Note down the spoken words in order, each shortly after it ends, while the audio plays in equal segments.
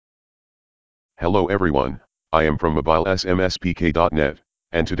Hello everyone, I am from mobilesmspk.net,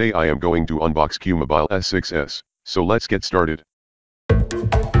 and today I am going to unbox Qmobile S6s, so let's get started.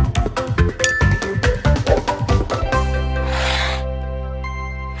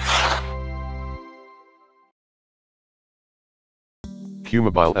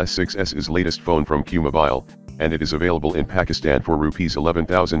 Qmobile S6s is latest phone from Qmobile, and it is available in Pakistan for Rs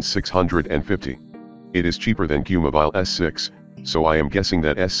 11,650. It is cheaper than Qmobile S6, so I am guessing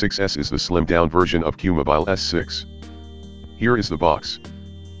that S6s is the slimmed down version of Qmobile S6. Here is the box.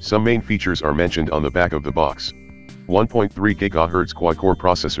 Some main features are mentioned on the back of the box. 1.3 GHz quad-core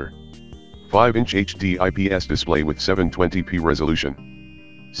processor. 5-inch HD IPS display with 720p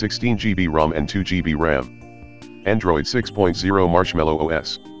resolution. 16 GB ROM and 2 GB RAM. Android 6.0 Marshmallow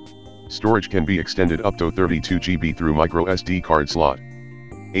OS. Storage can be extended up to 32 GB through micro SD card slot.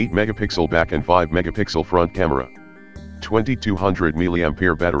 8 megapixel back and 5 megapixel front camera. 2200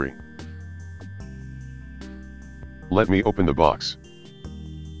 mAh battery. Let me open the box.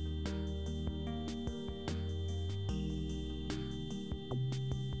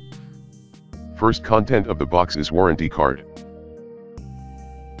 First content of the box is warranty card.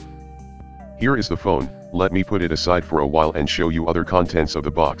 Here is the phone, let me put it aside for a while and show you other contents of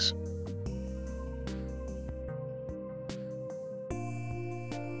the box.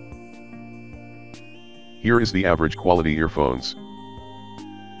 Here is the average quality earphones.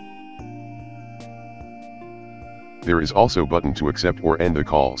 There is also button to accept or end the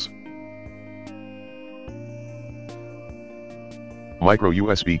calls. Micro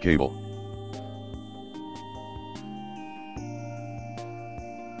USB cable.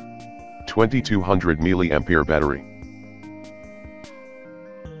 (2200 mAh battery).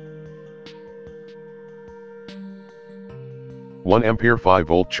 (1 ampere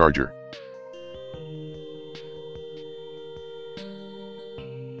 5-volt charger).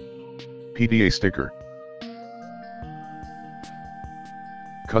 PDA sticker.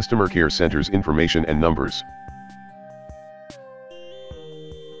 Customer care center's information and numbers.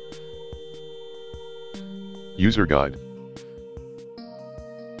 User guide.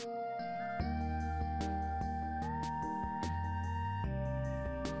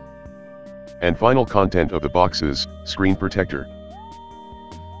 And final content of the box is screen protector.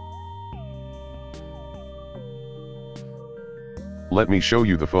 Let me show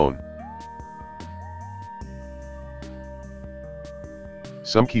you the phone.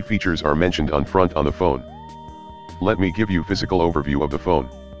 Some key features are mentioned on front on the phone. Let me give you physical overview of the phone.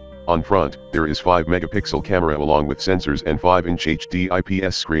 On front, there is 5 megapixel camera along with sensors and 5-inch HD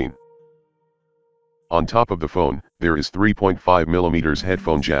IPS screen. On top of the phone, there is 3.5mm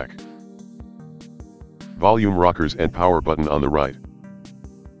headphone jack. Volume rockers and power button on the right.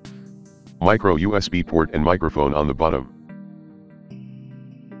 Micro USB port and microphone on the bottom.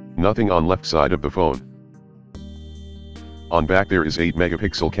 Nothing on left side of the phone. On back there is 8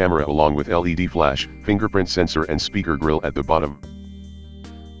 megapixel camera along with LED flash, fingerprint sensor and speaker grill at the bottom.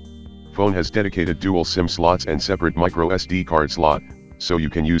 Phone has dedicated dual SIM slots and separate micro SD card slot, so you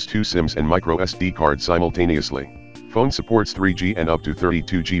can use 2 SIMs and micro SD card simultaneously. Phone supports 3G and up to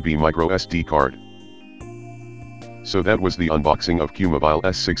 32 GB micro SD card. So that was the unboxing of Qmobile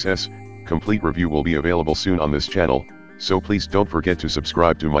S6s. Complete review will be available soon on this channel, so please don't forget to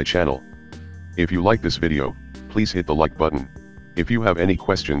subscribe to my channel. If you like this video, please hit the like button. If you have any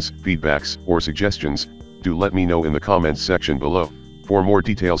questions, feedbacks, or suggestions, do let me know in the comments section below. For more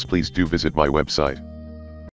details please do visit my website.